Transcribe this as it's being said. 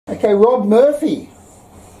Okay, Rob Murphy.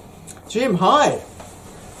 Jim, hi.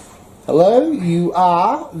 Hello, you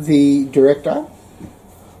are the director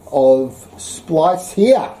of Splice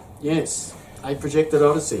Here. Yes, a Projected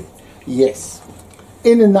Odyssey. Yes.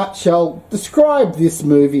 In a nutshell, describe this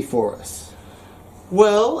movie for us.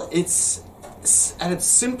 Well, it's at its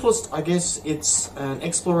simplest, I guess, it's an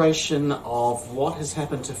exploration of what has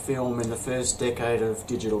happened to film in the first decade of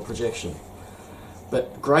digital projection.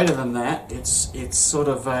 But greater than that, it's sort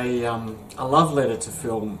of a love letter to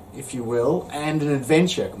film, if you will, and an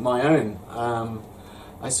adventure, my own.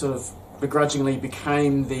 I sort of begrudgingly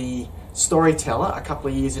became the storyteller a couple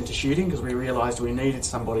of years into shooting because we realised we needed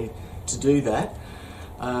somebody to do that.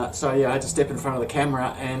 So yeah, I had to step in front of the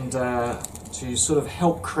camera and to sort of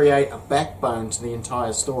help create a backbone to the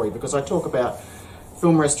entire story, because I talk about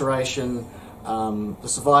film restoration, the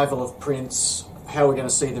survival of prints, how we're going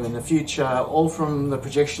to see them in the future, all from the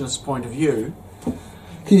projectionist point of view.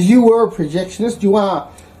 Because you were a projectionist, you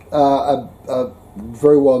are a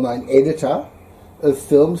very well-known editor of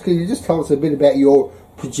films. Can you just tell us a bit about your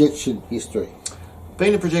projection history?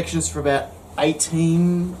 Been a projectionist for about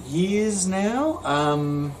 18 years now.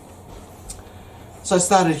 So I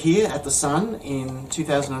started here at the Sun in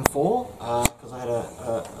 2004 because I had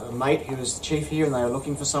a mate who was the chief here and they were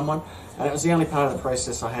looking for someone, and it was the only part of the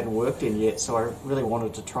process I hadn't worked in yet, so I really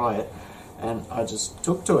wanted to try it and I just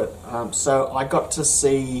took to it. So I got to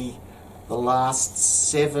see the last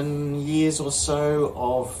 7 years or so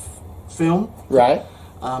of film. Right.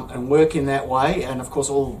 And work in that way, and of course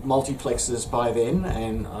all multiplexes by then,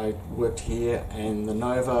 and I worked here and the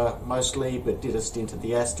Nova mostly, but did a stint at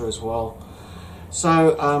the Astor as well.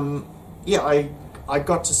 So yeah, I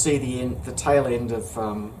got to see the tail end of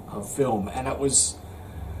film, and it was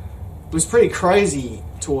pretty crazy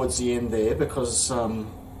towards the end there, because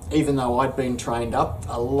even though I'd been trained up,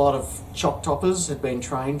 a lot of Choc Toppers had been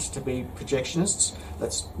trained to be projectionists.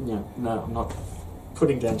 That's, you know, no, I'm not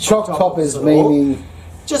putting down Choc Toppers meaning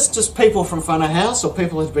just people from front of house, or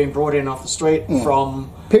people who've been brought in off the street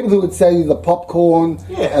from people who would sell you the popcorn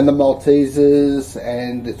and the Maltesers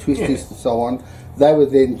and the twisties and so on. They were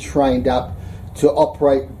then trained up to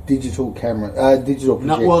operate digital projectors.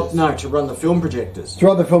 No, to run the film projectors. To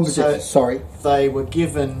run the film projectors. Sorry, they were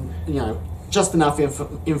given, you know, just enough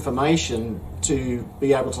information to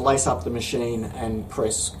be able to lace up the machine and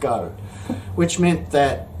press go, which meant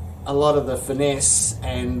that a lot of the finesse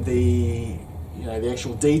and the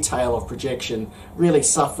actual detail of projection really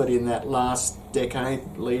suffered in that last decade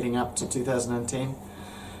leading up to 2010.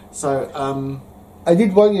 So I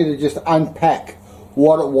did want you to just unpack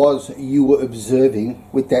what it was you were observing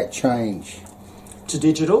with that change to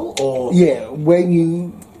digital, or when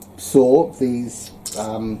you saw these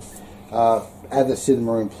other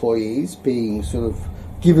cinema employees being sort of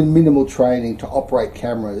given minimal training to operate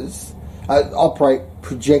cameras, operate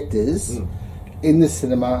projectors in the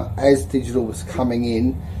cinema as digital was coming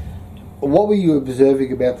in. What were you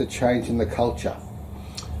observing about the change in the culture?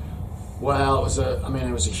 Well, it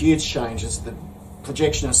was a huge change. As the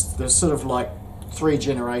projectionists, there's sort of like 3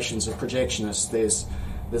 generations of projectionists.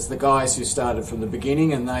 There's the guys who started from the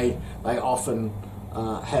beginning, and they often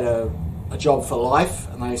had a job for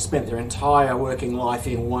life, and they spent their entire working life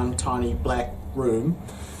in one tiny black room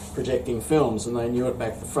projecting films, and they knew it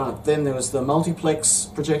back to front. Then there was the multiplex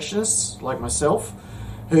projectionists, like myself,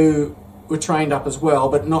 who were trained up as well,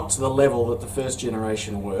 but not to the level that the first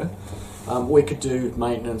generation were. We could do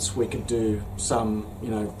maintenance, we could do some,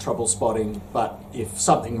 trouble spotting, but if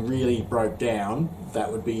something really broke down,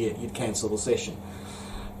 that would be it. You'd cancel the session.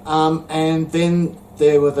 And then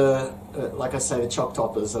there were like I say, the Choc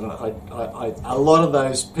Toppers, and a lot of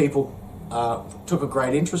those people took a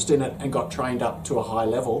great interest in it and got trained up to a high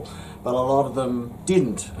level, but a lot of them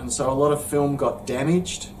didn't, and so a lot of film got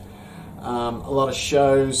damaged. A lot of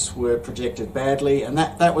shows were projected badly, and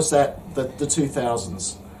that was the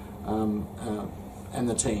 2000s and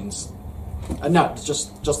the teens. No,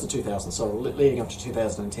 just the 2000s, so leading up to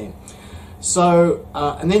 2010. So,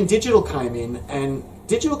 and then digital came in, and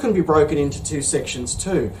digital can be broken into 2 sections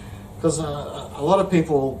too, because a lot of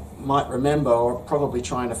people might remember, or probably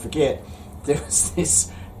trying to forget, there was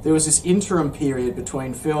this interim period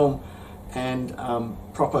between film and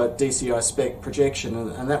proper DCI spec projection,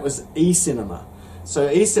 and that was e-cinema. So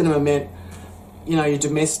e-cinema meant, your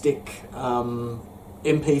domestic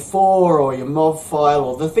MP4 or your MOV file,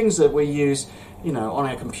 or the things that we use, on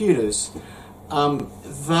our computers.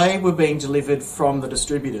 They were being delivered from the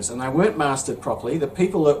distributors, and they weren't mastered properly. The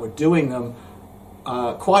people that were doing them,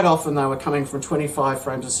 quite often they were coming from 25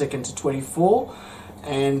 frames a second to 24,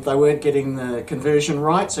 and they weren't getting the conversion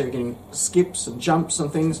right, so you're getting skips and jumps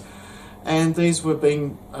and things. and these were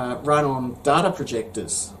being run on data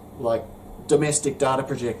projectors, like domestic data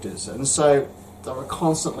projectors, and so they were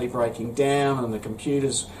constantly breaking down, and the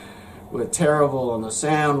computers were terrible, and the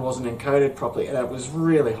sound wasn't encoded properly, and it was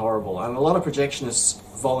really horrible. And a lot of projectionists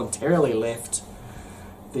voluntarily left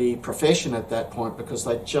the profession at that point because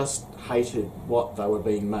they just hated what they were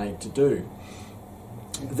being made to do.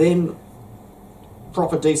 Then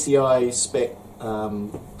proper DCI spec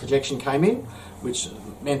projection came in, which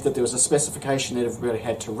meant that there was a specification that everybody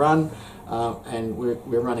had to run, and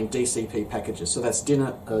we're running DCP packages. So that's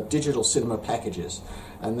digital cinema packages,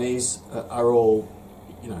 and these are all,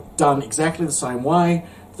 you know, done exactly the same way.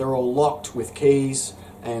 They're all locked with keys,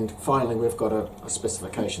 and finally we've got a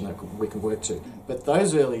specification that we can work to. But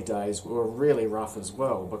those early days were really rough as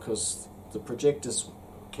well, because the projectors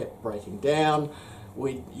kept breaking down.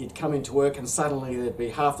 You'd come into work and suddenly there'd be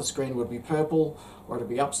half the screen would be purple, or it'd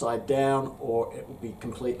be upside down, or it would be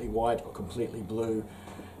completely white or completely blue.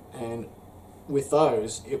 And with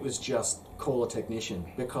those, it was just call a technician,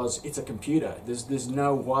 because it's a computer. There's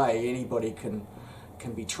no way anybody can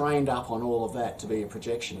be trained up on all of that to be a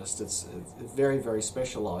projectionist. It's very, very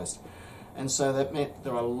specialised. And so that meant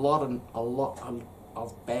there are a lot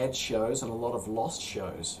of bad shows and a lot of lost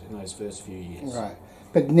shows in those first few years. Right.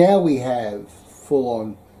 But now we have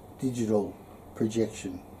full-on digital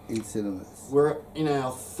projection in cinemas. We're in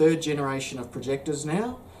our third generation of projectors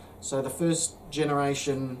now. So the first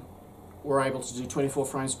generation were able to do 24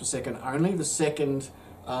 frames per second only. The second,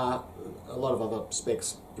 a lot of other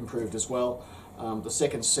specs improved as well. The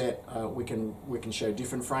second set, we can show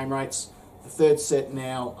different frame rates. The third set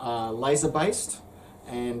now are laser-based,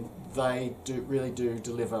 and they really do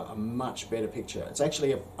deliver a much better picture. It's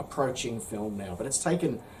actually approaching film now, but it's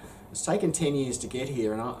taken 10 years to get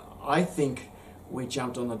here, and I think we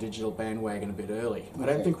jumped on the digital bandwagon a bit early. I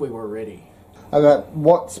don't think we were ready. About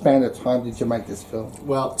what span of time did you make this film?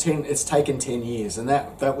 Well, it's taken 10 years, and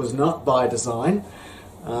that was not by design,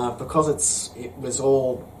 because it was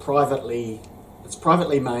all privately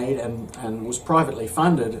made and was privately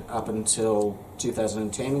funded up until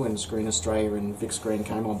 2010, when Screen Australia and Vic Screen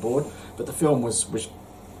came on board. But the film was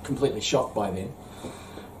completely shot by then.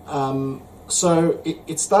 So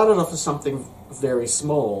it started off as something very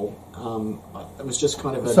small. It was just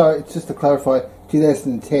kind of a... So just to clarify,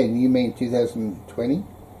 2010, you mean 2020?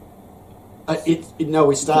 No,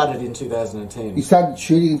 we started in 2010. You started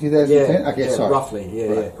shooting in 2010? Yeah, okay, yeah, sorry. Roughly,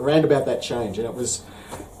 yeah. Around about that change. And it was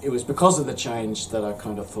because of the change that I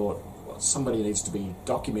kind of thought, well, somebody needs to be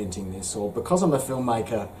documenting this, or because I'm a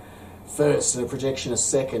filmmaker first and a projectionist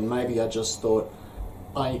second, maybe I just thought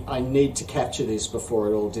I need to capture this before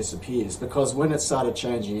it all disappears, because when it started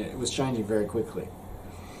changing, it was changing very quickly.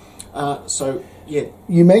 So, yeah.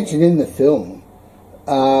 You mentioned in the film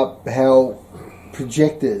how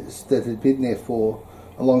projectors that had been there for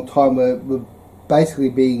a long time were basically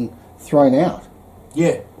being thrown out.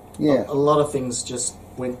 Yeah. Yeah. A lot of things just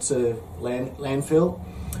went to landfill.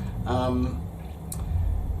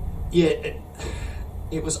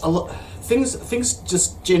 It was a lot. Things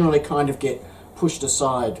just generally kind of get pushed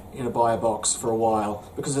aside in a buy box for a while,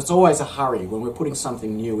 because it's always a hurry when we're putting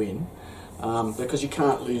something new in, because you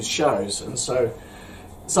can't lose shows, and so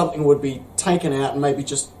something would be taken out and maybe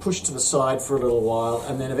just pushed to the side for a little while,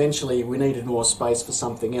 and then eventually we needed more space for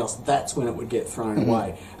something else. That's when it would get thrown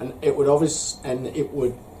away, and it would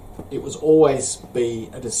always be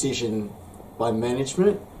a decision by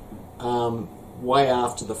management, way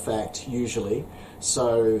after the fact usually.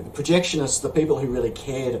 So the projectionists, the people who really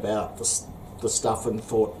cared about the stuff and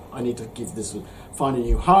thought, I need to give this, find a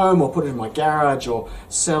new home, or put it in my garage, or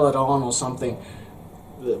sell it on, or something.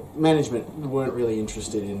 The management weren't really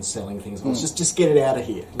interested in selling things. Just get it out of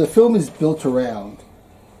here. The film is built around,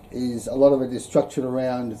 a lot of it is structured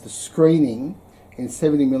around the screening in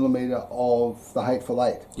 70mm of The Hateful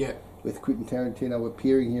Eight. Yeah. With Quentin Tarantino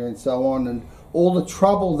appearing here and so on, and all the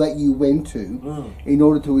trouble that you went to in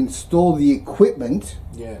order to install the equipment,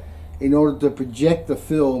 in order to project the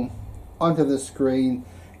film onto the screen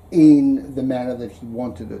in the manner that he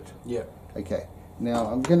wanted it. Yeah. Okay. Now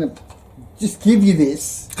I'm going to just give you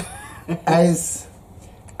this as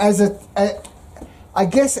a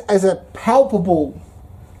palpable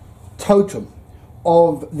totem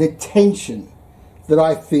of the tension that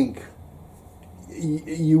I think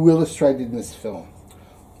you illustrated in this film.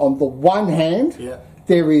 On the one hand,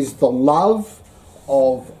 there is the love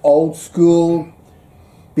of old school,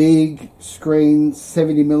 big screen,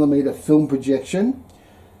 70mm film projection.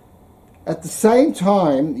 At the same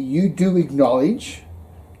time, you do acknowledge,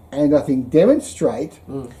 and I think demonstrate,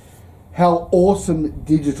 how awesome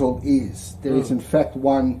digital is. There is in fact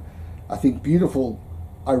one, I think, beautiful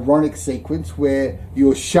ironic sequence where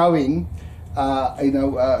you're showing,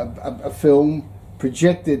 a film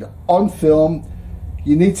projected on film.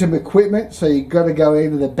 You need some equipment, so you've got to go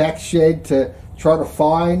into the back shed to try to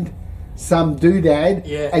find some doodad,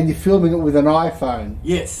 and you're filming it with an iPhone.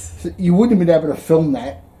 Yes. So you wouldn't have been able to film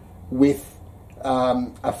that with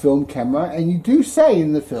a film camera, and you do say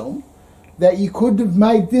in the film that you could have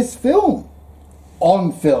made this film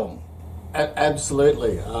on film.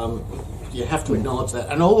 Absolutely. You have to acknowledge that.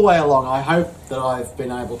 And all the way along, I hope that I've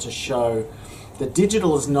been able to show that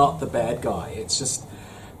digital is not the bad guy. It's just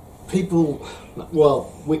people...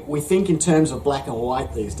 Well, we think in terms of black and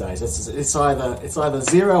white these days. It's either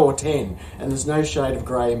 0 or 10, and there's no shade of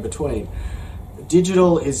grey in between.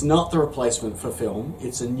 Digital is not the replacement for film.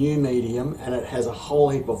 It's a new medium, and it has a whole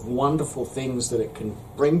heap of wonderful things that it can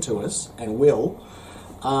bring to us, and will.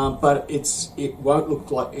 But it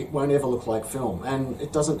won't ever look like film, and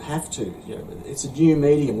it doesn't have to. You know, it's a new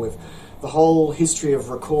medium. With the whole history of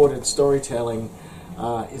recorded storytelling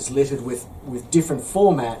is littered with different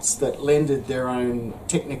formats that lended their own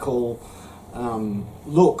technical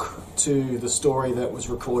look to the story that was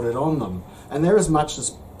recorded on them, and they're as much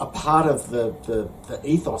as a part of the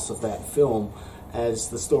ethos of that film as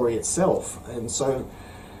the story itself. And so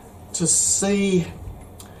to see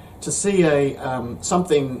a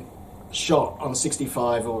something shot on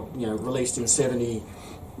 65 or released in 70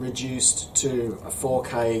 reduced to a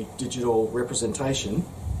 4K digital representation,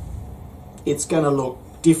 it's going to look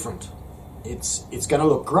different. It's going to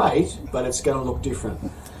look great, but it's going to look different.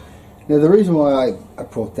 Now, the reason why I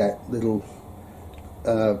brought that little...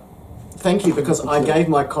 Thank you, because I gave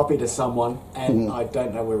my copy to someone, and I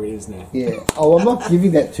don't know where it is now. Yeah. Oh, I'm not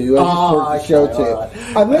giving that to you. I just wanted to show it to you.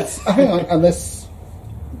 Right. Hang on, unless...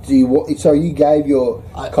 So you gave your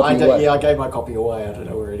copy away? Yeah, I gave my copy away. I don't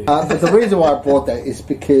know where it is. But the reason why I brought that is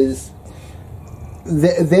because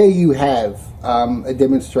there you have a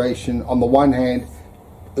demonstration. On the one hand,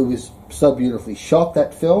 it was so beautifully shot,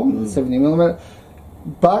 that film, 70mm,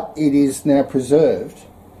 but it is now preserved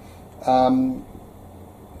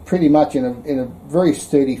pretty much in a very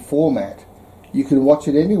sturdy format. You can watch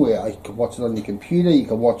it anywhere. You can watch it on your computer. You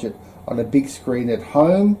can watch it on a big screen at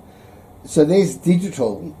home. So there's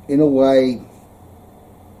digital, in a way,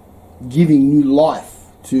 giving new life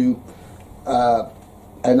to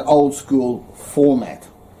an old school format.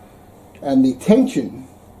 And the tension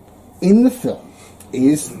in the film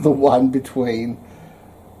is the one between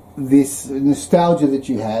this nostalgia that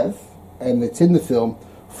you have, and that's in the film,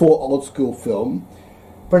 for old school film.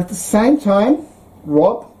 But at the same time,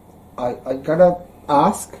 Rob, I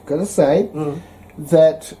gotta say,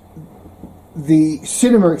 that the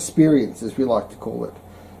cinema experience, as we like to call it,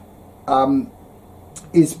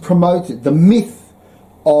 is promoted. The myth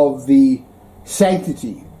of the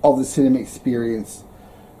sanctity of the cinema experience,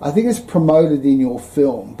 I think, is promoted in your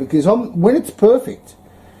film, because when it's perfect,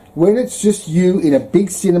 when it's just you in a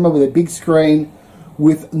big cinema with a big screen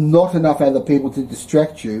with not enough other people to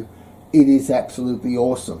distract you, it is absolutely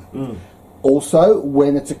awesome. Also,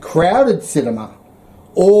 when it's a crowded cinema,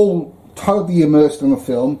 all totally immersed in a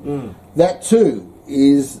film, that too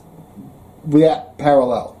is without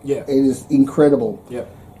parallel. Yeah. It is incredible. Yeah.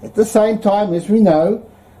 At the same time, as we know,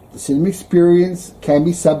 the cinema experience can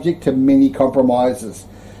be subject to many compromises.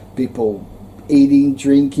 People eating,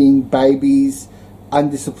 drinking, babies,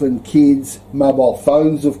 undisciplined kids, mobile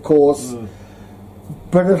phones, of course.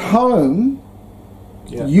 But at home,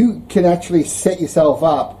 you can actually set yourself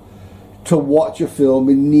up to watch a film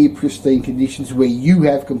in near pristine conditions where you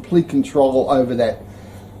have complete control over that.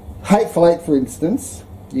 Hateful Eight, for instance,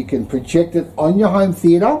 you can project it on your home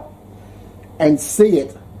theatre and see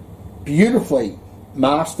it beautifully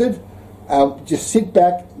mastered. Just sit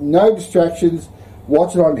back, no distractions,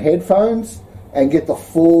 watch it on headphones and get the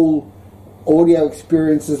full audio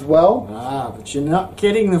experience as well. But you're not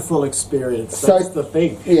getting the full experience. That's the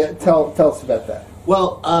thing. Yeah, tell us about that.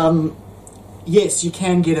 Well, yes, you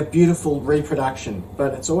can get a beautiful reproduction,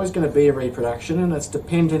 but it's always going to be a reproduction, and it's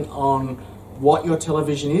dependent on what your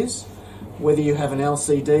television is, whether you have an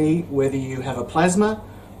LCD, whether you have a plasma.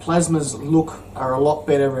 Plasmas are a lot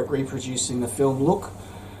better at reproducing the film look.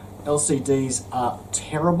 LCDs are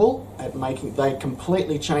terrible at they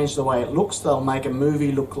completely change the way it looks. They'll make a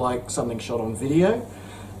movie look like something shot on video.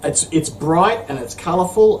 It's bright and it's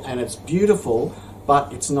colourful and it's beautiful,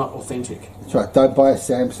 but it's not authentic. That's right, don't buy a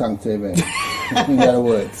Samsung TV, in other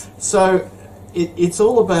words. So it's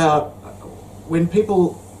all about when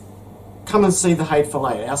people come and see the Hateful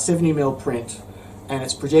Eight, our 70mm print, and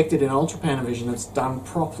it's projected in Ultra Panavision, it's done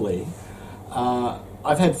properly.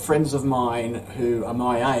 I've had friends of mine who are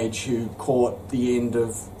my age who caught the end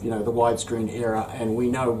of, the widescreen era, and we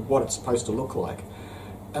know what it's supposed to look like.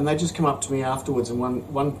 And they just come up to me afterwards, and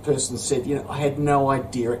one person said, I had no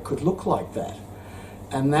idea it could look like that.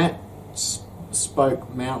 And that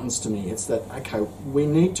spoke mountains to me. It's that, okay, we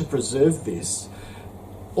need to preserve this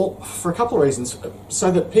for a couple of reasons, so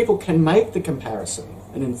that people can make the comparison,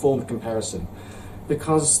 an informed comparison,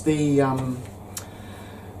 because the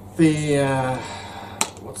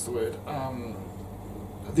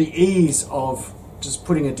ease of just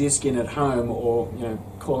putting a disc in at home, or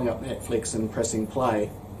calling up Netflix and pressing play,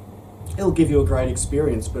 it'll give you a great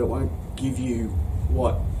experience, but it won't give you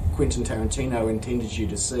what Quentin Tarantino intended you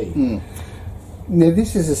to see. Now,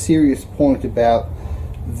 this is a serious point about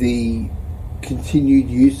the continued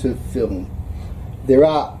use of film. There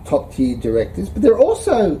are top-tier directors, but there are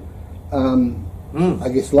also, I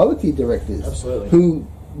guess, lower-tier directors. Absolutely. Who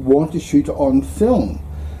want to shoot on film.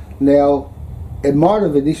 Now, it might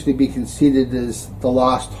have initially been considered as the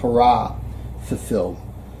last hurrah for film,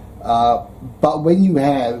 but when you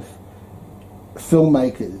have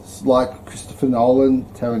filmmakers like Christopher Nolan,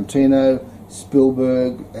 Tarantino,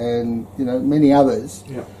 Spielberg, and many others,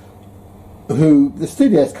 who the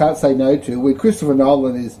studios can't say no to, where Christopher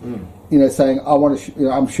Nolan is, saying, "I want to,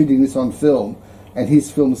 I'm shooting this on film," and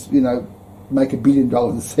his films, make $1 billion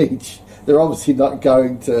each. They're obviously not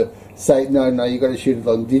going to say, "No, you've got to shoot it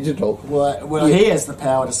on digital." Well, he has the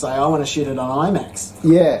power to say, "I want to shoot it on IMAX."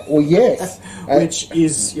 Yeah, well, yes, which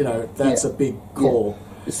is, that's a big call.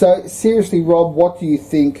 Yeah. So, seriously, Rob, what do you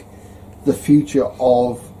think the future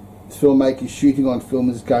of filmmakers shooting on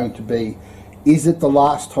film is going to be? Is it the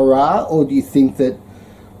last hurrah, or do you think that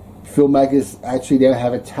filmmakers actually now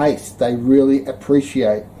have a taste? They really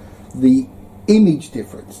appreciate the image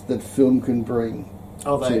difference that film can bring.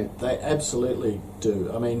 Oh, they absolutely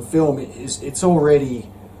do. I mean, film it's already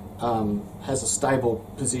has a stable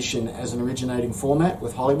position as an originating format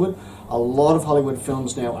with Hollywood. A lot of Hollywood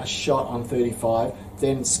films now are shot on 35,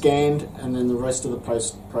 then scanned, and then the rest of the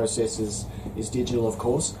process is digital, of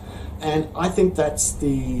course. And I think that's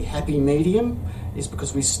the happy medium, is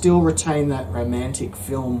because we still retain that romantic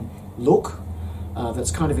film look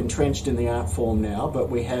that's kind of entrenched in the art form now, but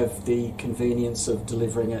we have the convenience of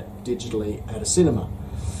delivering it digitally at a cinema.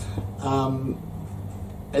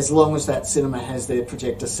 As long as that cinema has their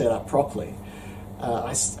projector set up properly.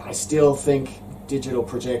 I still think digital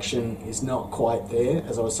projection is not quite there,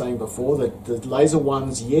 as I was saying before. The laser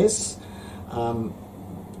ones, yes. The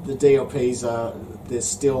DLPs there's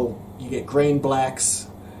still, you get green blacks,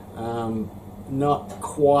 not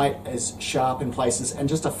quite as sharp in places, and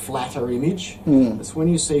just a flatter image. It's when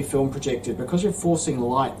you see film projected, because you're forcing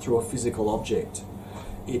light through a physical object,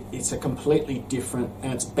 it's a completely different,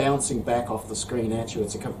 and it's bouncing back off the screen at you.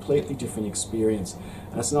 It's a completely different experience,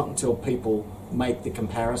 and it's not until people make the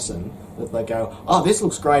comparison that they go, "Oh, this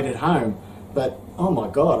looks great at home, but oh my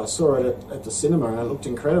God, I saw it at the cinema and it looked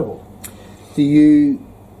incredible." Do you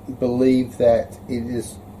believe that it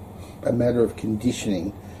is a matter of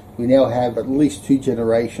conditioning? We now have at least 2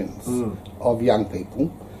 generations of young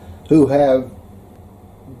people who have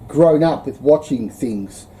grown up with watching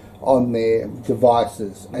things on their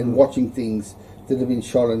devices and watching things that have been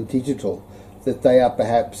shot on digital, that they are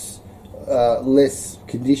perhaps less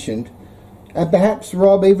conditioned, and perhaps,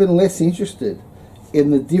 Rob, even less interested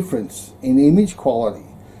in the difference in image quality.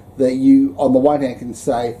 That you, on the one hand, can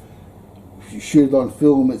say, if you shoot it on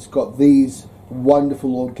film, it's got these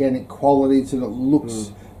wonderful organic qualities and it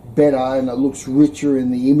looks better and it looks richer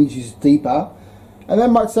and the image is deeper. And they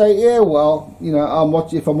might say, yeah, well,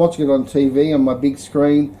 if I'm watching it on TV on my big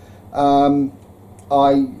screen, that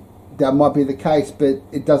might be the case, but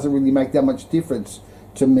it doesn't really make that much difference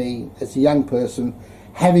to me as a young person,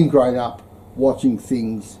 having grown up watching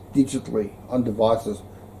things digitally on devices.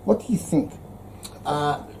 What do you think?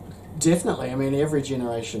 Definitely. I mean, every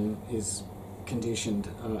generation is conditioned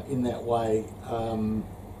in that way.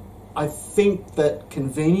 I think that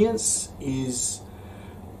convenience is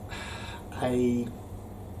a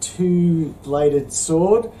two-bladed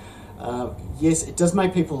sword. Yes, it does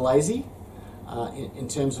make people lazy in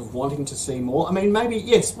terms of wanting to see more. I mean, maybe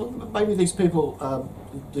these people,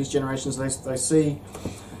 these generations, they see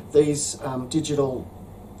these digital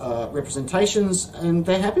representations and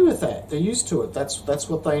they're happy with that. They're used to it. That's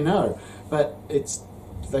what they know. But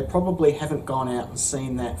they probably haven't gone out and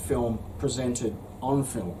seen that film presented on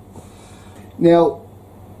film. Now,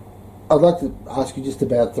 I'd like to ask you just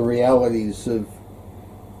about the realities of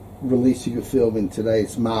releasing a film in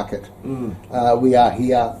today's market. We are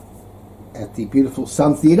here at the beautiful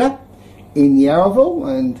Sun Theatre in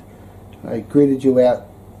Yarraville, and I greeted you out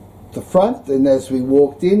the front, and as we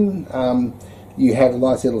walked in, you had a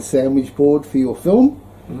nice little sandwich board for your film,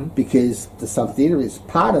 because the Sun Theatre is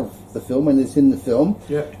part of the film and it's in the film.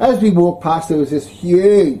 Yeah. As we walked past, there was this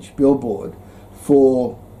huge billboard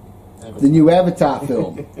for the new Avatar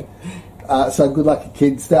film. So good luck,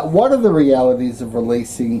 kids. What are the realities of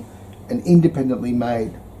releasing an independently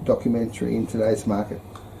made documentary in today's market?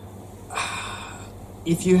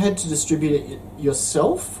 If you had to distribute it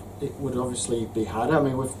yourself, it would obviously be harder. I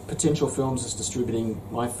mean, with Potential Films is distributing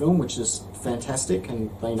my film, which is fantastic, and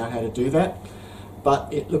they know how to do that.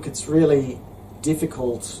 But it's really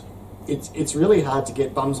difficult. It's really hard to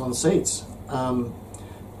get bums on seats.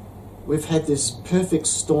 We've had this perfect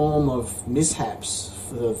storm of mishaps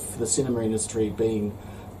for the cinema industry, being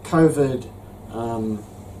COVID,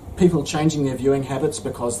 people changing their viewing habits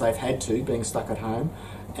because they've had to, being stuck at home,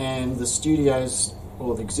 and the studios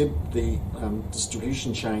or the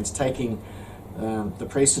distribution chains taking the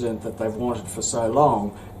precedent that they've wanted for so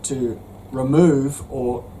long to remove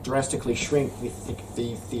or drastically shrink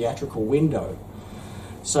the theatrical window.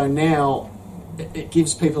 So now it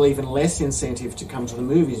gives people even less incentive to come to the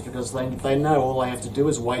movies, because they know all they have to do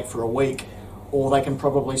is wait for a week, or they can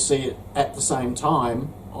probably see it at the same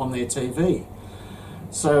time on their TV.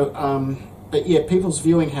 So, but yeah, people's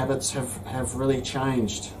viewing habits have really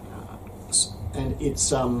changed. And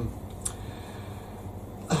it's look,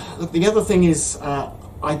 the other thing is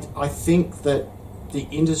I think that the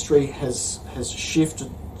industry has shifted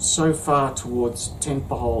so far towards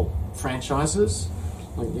tentpole franchises,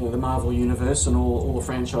 like the Marvel Universe and all the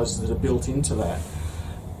franchises that are built into that.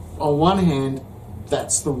 On one hand,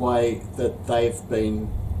 that's the way that they've been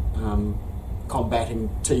combating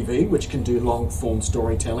TV, which can do long-form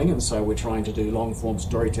storytelling, and so we're trying to do long-form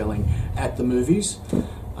storytelling at the movies.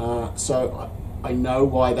 So I know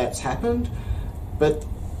why that's happened, but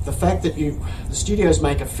the fact that the studios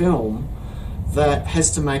make a film that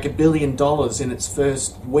has to make $1 billion in its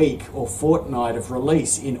first week or fortnight of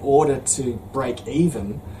release in order to break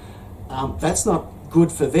even, that's not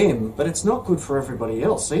good for them, but it's not good for everybody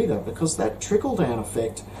else either, because that trickle-down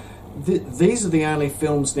effect, these are the only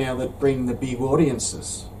films now that bring the big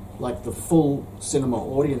audiences, like the full cinema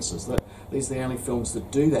audiences. These are the only films that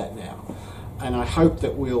do that now. And I hope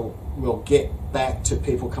that we'll get back to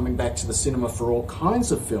people coming back to the cinema for all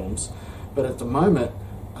kinds of films, but at the moment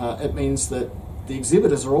it means that the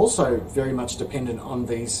exhibitors are also very much dependent on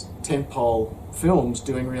these tentpole films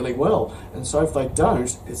doing really well, and so if they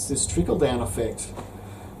don't, it's this trickle-down effect.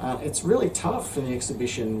 It's really tough in the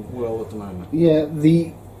exhibition world at the moment. Yeah,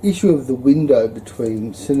 the issue of the window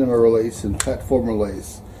between cinema release and platform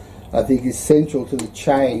release, I think, is central to the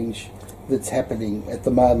change that's happening at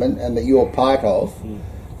the moment and that you're part of,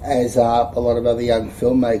 as are a lot of other young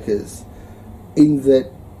filmmakers, in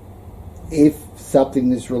that if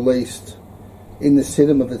something is released in the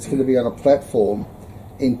cinema that's going to be on a platform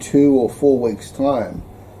in 2 or 4 weeks' time,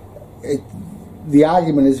 the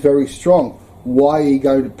argument is very strong. Why are you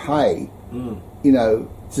going to pay, to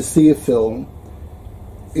see a film,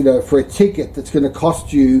 for a ticket that's going to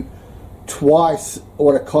cost you twice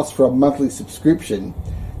what it costs for a monthly subscription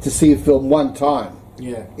to see a film one time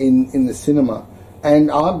in the cinema? And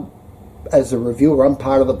as a reviewer, I'm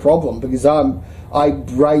part of the problem, because I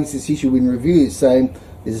raise this issue in reviews saying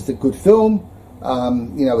this is a good film,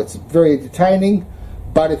 it's very entertaining,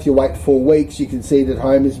 but if you wait 4 weeks, you can see it at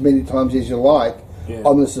home as many times as you like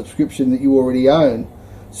on the subscription that you already own.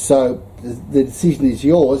 So the decision is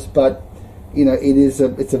yours, but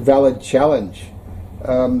it's a valid challenge,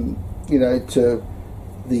 to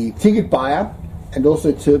the ticket buyer and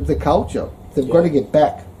also to the culture. They've got to get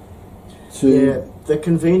back to the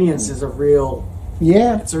convenience is a real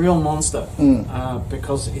it's a real monster,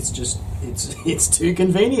 because it's too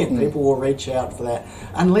convenient. People will reach out for that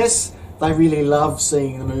unless they really love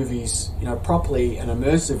seeing the movies properly and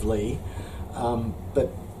immersively,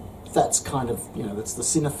 but that's kind of that's the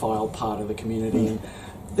cinephile part of the community, and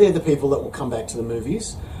they're the people that will come back to the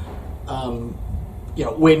movies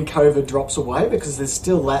when COVID drops away, because there's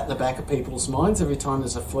still that in the back of people's minds. Every time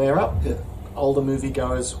there's a flare-up, older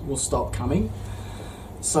moviegoers will stop coming.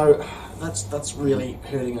 So that's really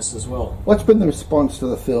hurting us as well. What's been the response to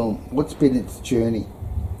the film? What's been its journey?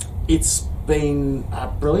 It's been a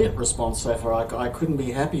brilliant response so far. I couldn't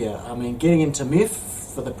be happier. I mean, getting into MIF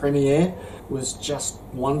for the premiere was just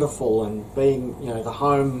wonderful, and being the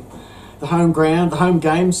home ground, the home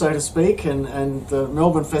game, so to speak, and the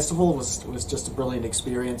Melbourne Festival was just a brilliant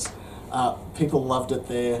experience. People loved it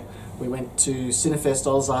there. We went to Cinefest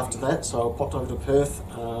Oz after that, so I popped over to Perth.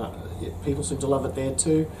 People seemed to love it there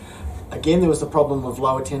too. Again, there was the problem of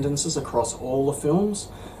low attendances across all the films.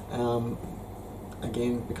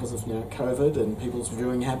 again because of COVID and people's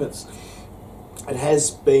viewing habits. It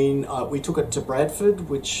has been. We took it to Bradford,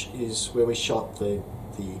 which is where we shot the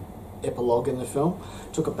epilogue in the film.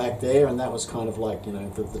 Took it back there, and that was kind of like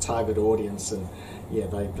the target audience, and yeah,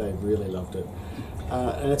 they really loved it.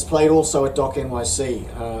 And it's played also at Doc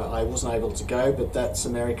NYC. I wasn't able to go, but that's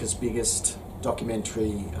America's biggest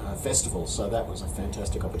documentary festival, so that was a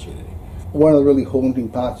fantastic opportunity. One of the really haunting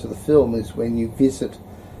parts of the film is when you visit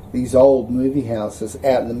these old movie houses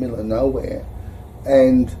out in the middle of nowhere,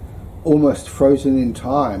 and almost frozen in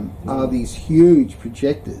time are these huge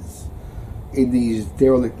projectors in these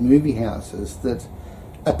derelict movie houses that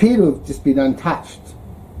appear to have just been untouched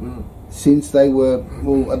since they were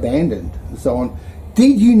all abandoned and so on.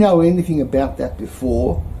 Did you know anything about that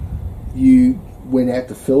before you went out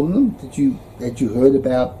to film them? Had you heard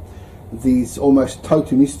about these almost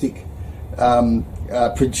totemistic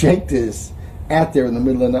projectors out there in the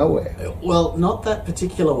middle of nowhere? Well, not that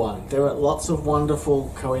particular one. There are lots of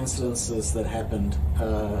wonderful coincidences that happened.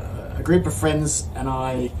 A group of friends and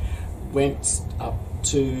I went up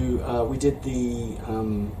to, we did the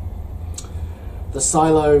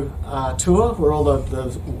silo tour where all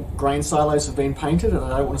the grain silos have been painted, and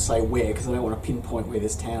I don't want to say where because I don't want to pinpoint where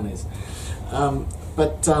this town is.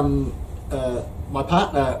 But my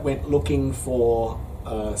partner went looking for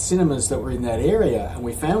cinemas that were in that area, and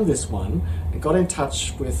we found this one and got in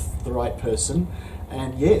touch with the right person,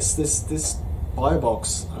 and yes, this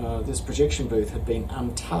biobox, this projection booth had been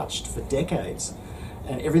untouched for decades,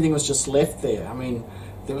 and everything was just left there. I mean,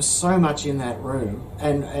 there was so much in that room,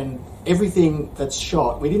 and everything that's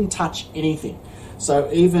shot, we didn't touch anything. So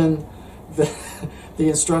even the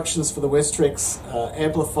instructions for the Westrex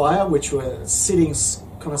amplifier, which were sitting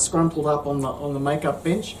kind of scrumpled up on the makeup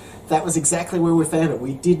bench, that was exactly where we found it.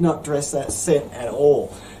 We did not dress that set at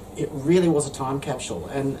all. It really was a time capsule,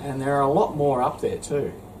 and there are a lot more up there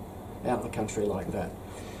too, out in the country like that.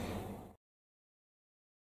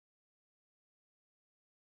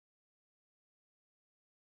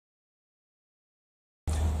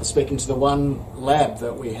 I was speaking to the one lab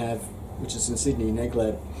that we have, which is in Sydney, Neg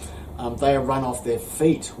Lab. They are run off their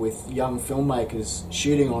feet with young filmmakers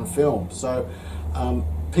shooting on film. So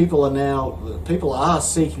people are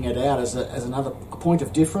seeking it out as a point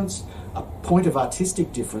of difference, a point of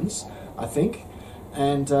artistic difference, I think,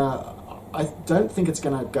 and I don't think it's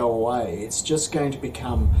going to go away. It's just going to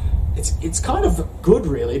become, it's kind of good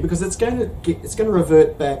really, because it's going to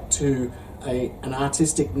revert back to an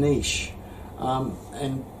artistic niche,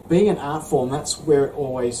 and being an art form, that's where it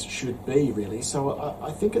always should be really. So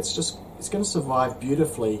I think it's going to survive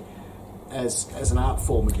beautifully as an art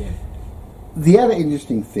form again. The other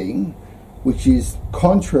interesting thing, which is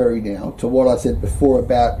contrary now to what I said before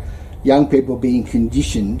about young people being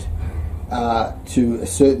conditioned to a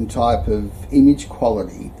certain type of image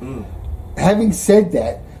quality, having said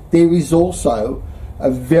that, there is also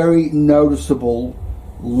a very noticeable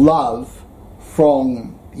love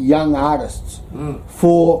from young artists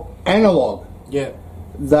for analog. Yeah.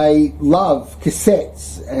 They love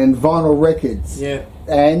cassettes and vinyl records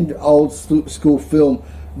and old school film.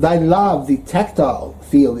 They love the tactile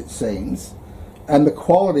feel, it seems, and the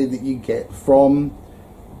quality that you get from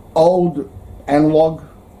old analog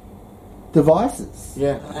devices.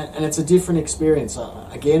 Yeah, and it's a different experience.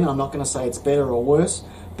 Again, I'm not going to say it's better or worse,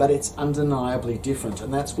 but it's undeniably different,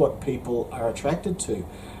 and that's what people are attracted to.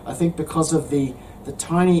 I think because of the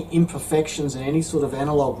tiny imperfections in any sort of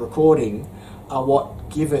analog recording are what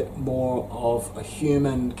give it more of a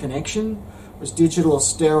human connection. Whereas digital or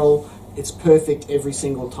sterile, it's perfect every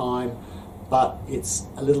single time, but it's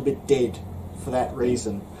a little bit dead for that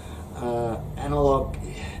reason. Analog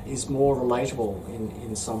is more relatable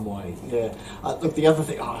in some way. Yeah. Look, the other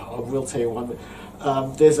thing, I will tell you one.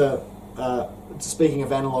 There's speaking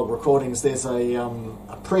of analog recordings, there's a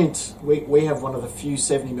print. We have one of the few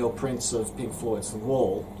 70mm prints of Pink Floyd's The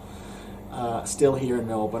Wall, still here in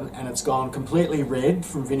Melbourne, and it's gone completely red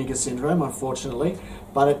from vinegar syndrome, unfortunately,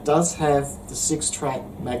 but it does have the 6-track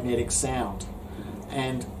magnetic sound.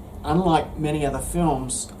 And unlike many other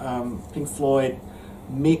films, Pink Floyd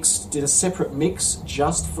did a separate mix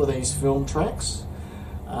just for these film tracks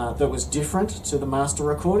that was different to the master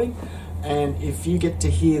recording. And if you get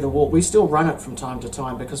to hear The Wall, we still run it from time to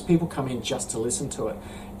time because people come in just to listen to it.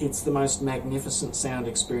 It's the most magnificent sound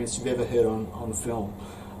experience you've ever heard on film,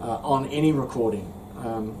 on any recording.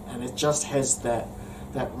 And it just has that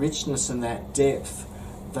richness and that depth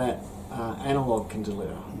that analog can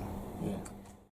deliver. Yeah.